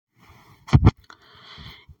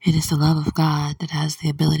It is the love of God that has the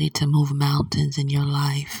ability to move mountains in your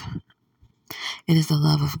life. It is the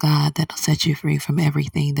love of God that will set you free from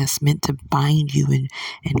everything that's meant to bind you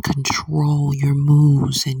and control your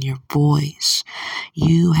moves and your voice.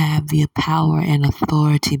 You have the power and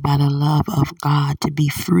authority by the love of God to be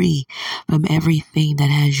free from everything that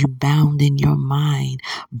has you bound in your mind,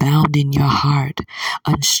 bound in your heart,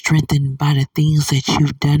 unstrengthened by the things that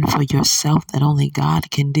you've done for yourself that only God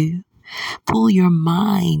can do. Pull your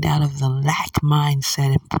mind out of the lack mindset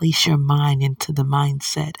and place your mind into the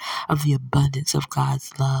mindset of the abundance of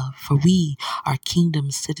God's love. For we are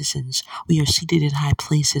kingdom citizens. We are seated in high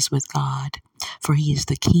places with God. For he is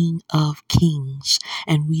the King of kings,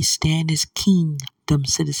 and we stand as kingdom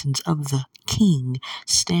citizens of the King,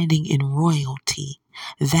 standing in royalty.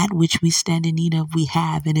 That which we stand in need of, we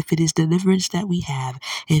have. And if it is deliverance that we have,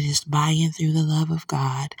 it is by and through the love of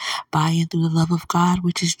God. By and through the love of God,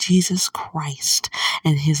 which is Jesus Christ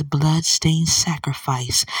and his blood-stained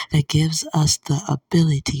sacrifice that gives us the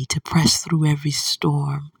ability to press through every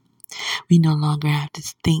storm. We no longer have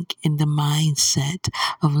to think in the mindset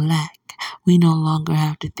of lack. We no longer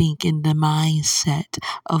have to think in the mindset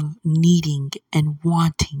of needing and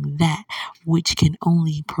wanting that which can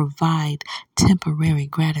only provide temporary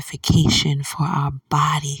gratification for our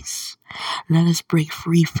bodies. Let us break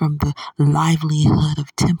free from the livelihood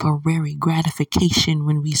of temporary gratification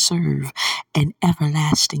when we serve an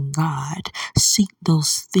everlasting God. Seek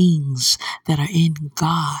those things that are in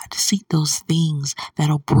God. Seek those things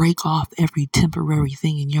that'll break off every temporary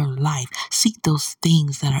thing in your life. Seek those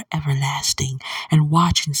things that are everlasting, and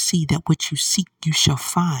watch and see that what you seek you shall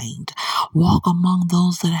find. Walk among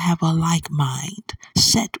those that have a like mind.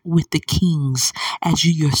 Set with the kings as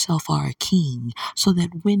you yourself are a king, so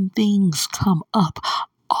that when things come up,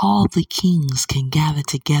 all the kings can gather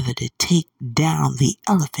together to take down the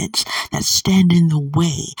elephants that stand in the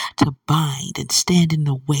way, to bind and stand in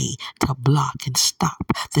the way, to block and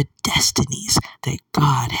stop the destinies that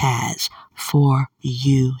God has for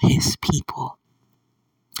you, his people.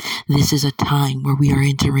 This is a time where we are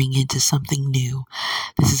entering into something new.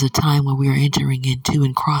 This is a time where we are entering into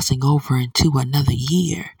and crossing over into another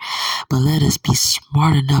year. But let us be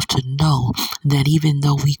smart enough to know that even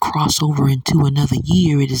though we cross over into another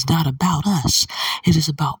year, it is not about us. It is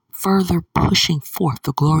about further pushing forth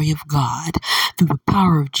the glory of God through the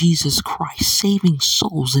power of Jesus Christ, saving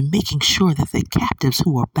souls and making sure that the captives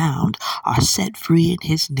who are bound are set free in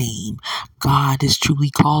his name. God is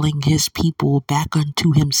truly calling his people back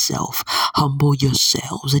unto himself. Humble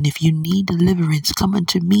yourselves, and if you need deliverance, come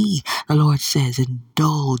unto me, the Lord says.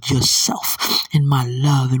 Indulge yourself in my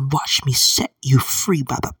love and watch me set you free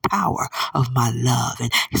by the power of my love.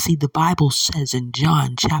 And see, the Bible says in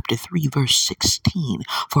John chapter 3 verse 16,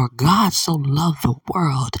 for God so loved the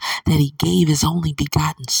world that he gave his only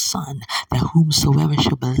begotten Son, that whomsoever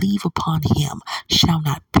shall believe upon him shall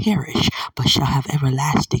not perish, but shall have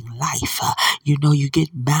everlasting life. You get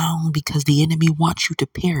bound because the enemy wants you to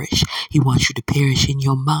perish. He wants you to perish in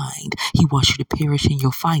your mind. He wants you to perish in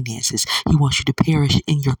your finances. He wants you to perish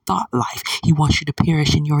in your thought life. He wants you to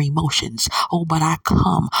perish in your emotions. Oh, but I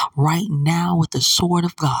come right now with the sword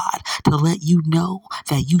of God to let you know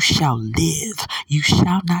that you shall live. You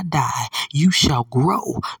shall not die. You shall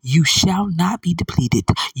grow. You shall not be depleted.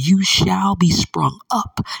 You shall be sprung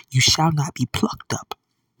up. You shall not be plucked up.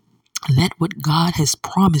 Let what God has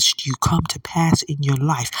promised you come to pass in your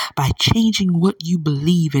life by changing what you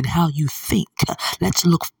believe and how you think. Let's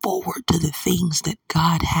look forward to the things that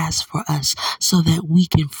God has for us so that we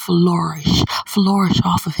can flourish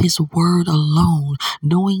off of his word alone,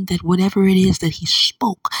 knowing that whatever it is that he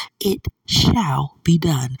spoke, it shall be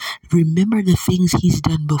done. Remember the things he's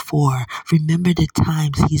done before. Remember the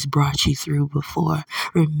times he's brought you through before.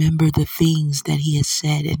 Remember the things that he has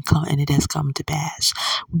said and it has come to pass.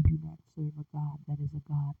 We do not serve a God that is a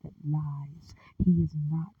God that lies. He is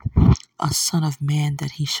not a son of man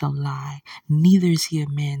that he shall lie. Neither is he a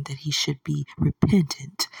man that he should be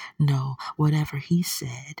repentant. No, whatever he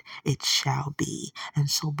said, it shall be. And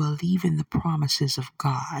so believe in the promises of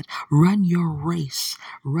God. Run your race.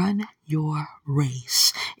 Run your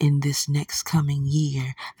race in this next coming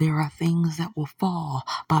year. There are things that will fall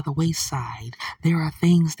by the wayside. There are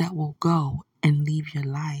things that will go and leave your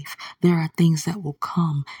life. There are things that will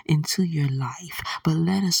come into your life. But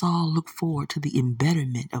let us all look forward to the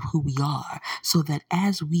embetterment of who we are, so that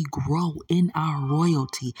as we grow in our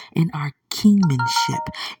royalty, in our kingmanship,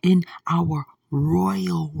 in our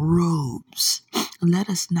royal robes, Let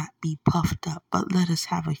us not be puffed up, but let us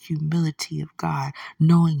have a humility of God,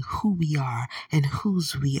 knowing who we are and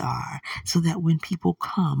whose we are, so that when people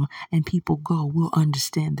come and people go, we'll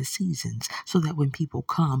understand the seasons. So that when people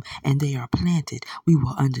come and they are planted, we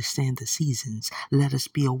will understand the seasons. Let us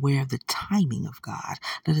be aware of the timing of God.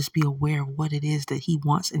 Let us be aware of what it is that He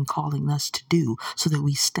wants and calling us to do, so that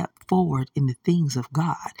we step forward in the things of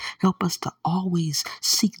God. Help us to always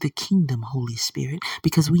seek the kingdom, Holy Spirit,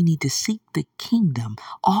 because we need to seek the kingdom.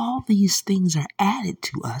 All these things are added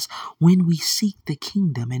to us when we seek the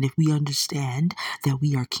kingdom. And if we understand that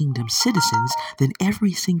we are kingdom citizens, then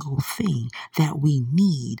every single thing that we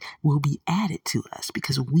need will be added to us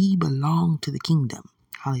because we belong to the kingdom.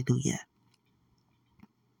 Hallelujah.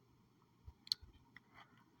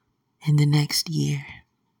 In the next year,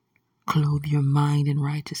 clothe your mind in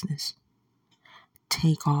righteousness.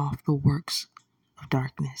 Take off the works of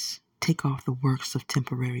darkness. Take off the works of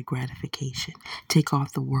temporary gratification. Take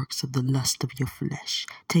off the works of the lust of your flesh.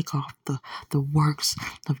 Take off the works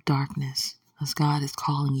of darkness. As God is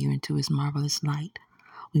calling you into His marvelous light,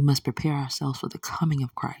 we must prepare ourselves for the coming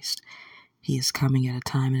of Christ. He is coming at a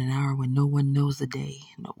time and an hour when no one knows the day,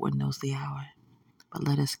 no one knows the hour. But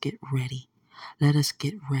let us get ready. Let us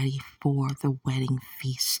get ready for the wedding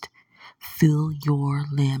feast. Fill your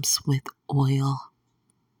lamps with oil.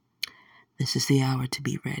 This is the hour to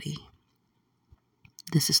be ready.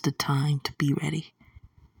 This is the time to be ready.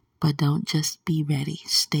 But don't just be ready.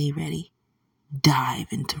 Stay ready. Dive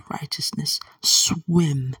into righteousness.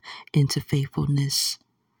 Swim into faithfulness.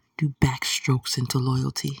 Do backstrokes into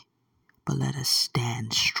loyalty. But let us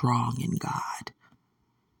stand strong in God.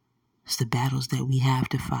 As the battles that we have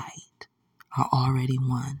to fight are already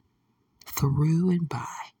won through and by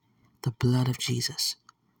the blood of Jesus,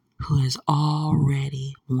 who has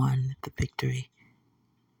already won the victory.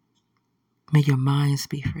 May your minds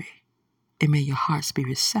be free, and may your hearts be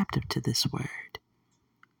receptive to this word.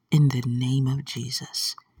 In the name of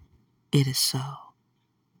Jesus, it is so.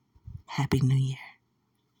 Happy New Year.